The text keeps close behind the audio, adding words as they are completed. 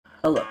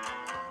Hello.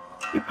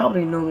 You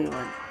probably know me right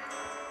now.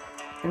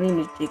 My name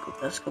is Jacob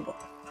Escobar.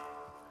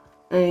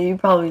 And you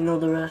probably know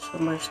the rest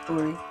of my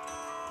story.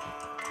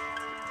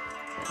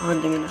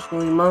 Hunting in a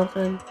snowy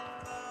mountain.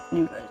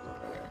 You guys know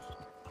the rest.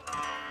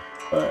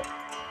 But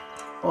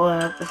all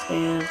I have to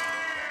say is,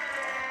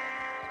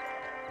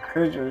 I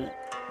heard there was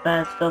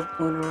bad stuff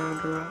going around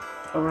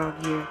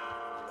here.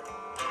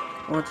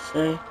 I want to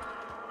say,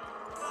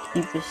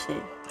 keep it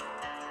safe.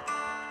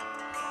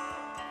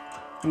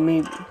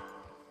 Maybe.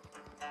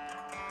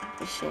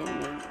 Just saying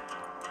maybe.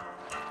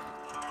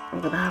 I'm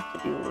gonna have to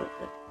deal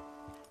with it.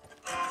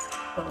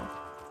 So,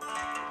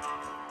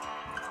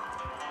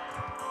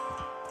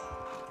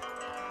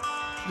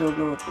 don't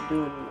know what to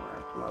do anymore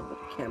after my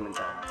little camera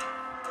died.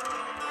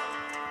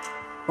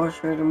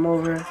 Horse ran him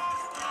over.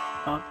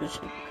 Doctor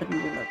said he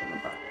couldn't do nothing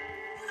about it.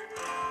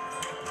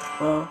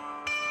 Well,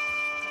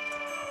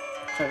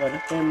 so I got a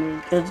family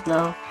and kids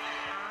now.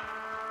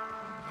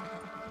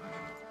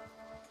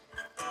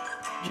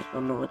 Just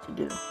don't know what to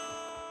do.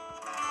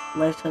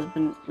 Life has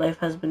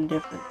been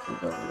different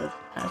since I lived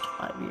the past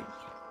 5 years.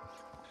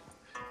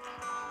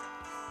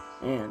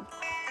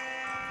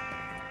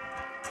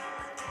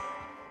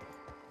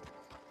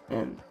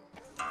 And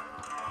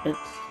it's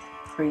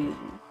crazy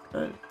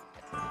because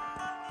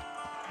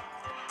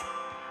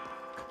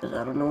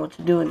I don't know what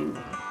to do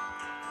anymore.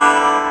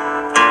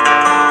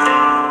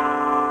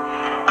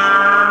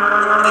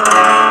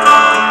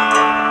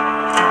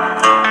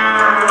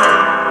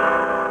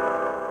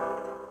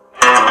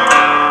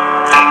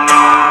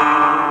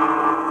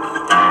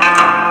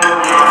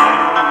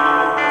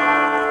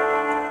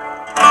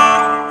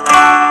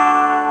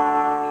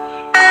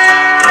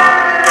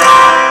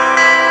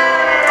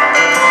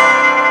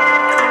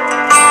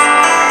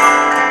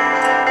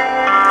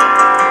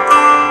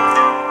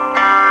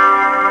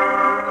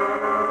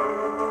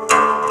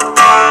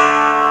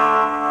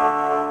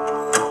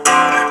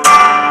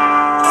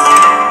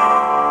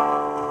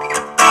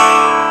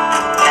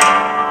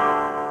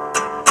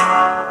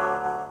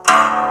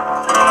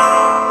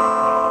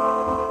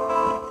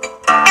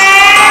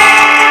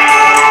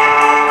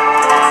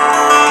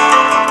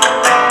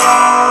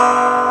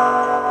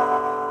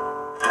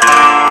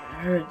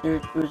 There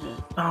was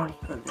this bounty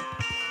hunter.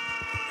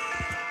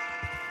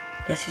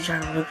 Guess he's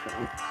trying to look for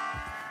me.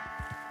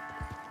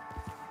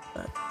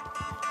 But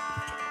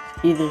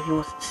either he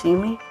wants to see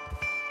me,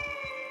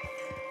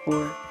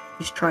 or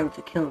he's trying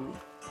to kill me.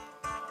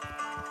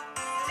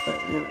 But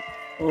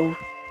both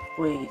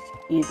ways,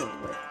 either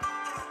way.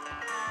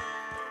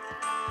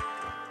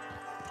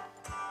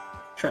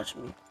 Trust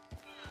me.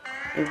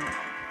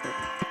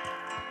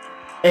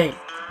 Hey,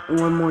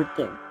 one more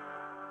thing.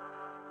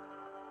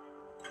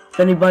 If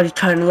anybody's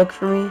trying to look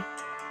for me,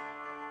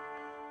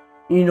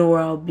 you know where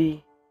I'll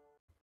be.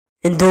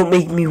 And don't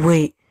make me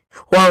wait,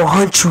 or I'll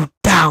hunt you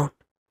down.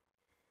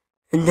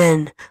 And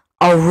then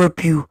I'll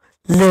rip you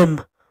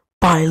limb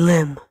by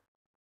limb.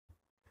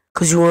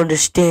 'Cause you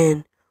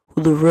understand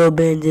who the real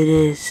bandit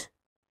is.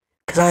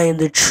 'Cause I am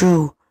the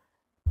true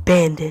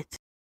bandit.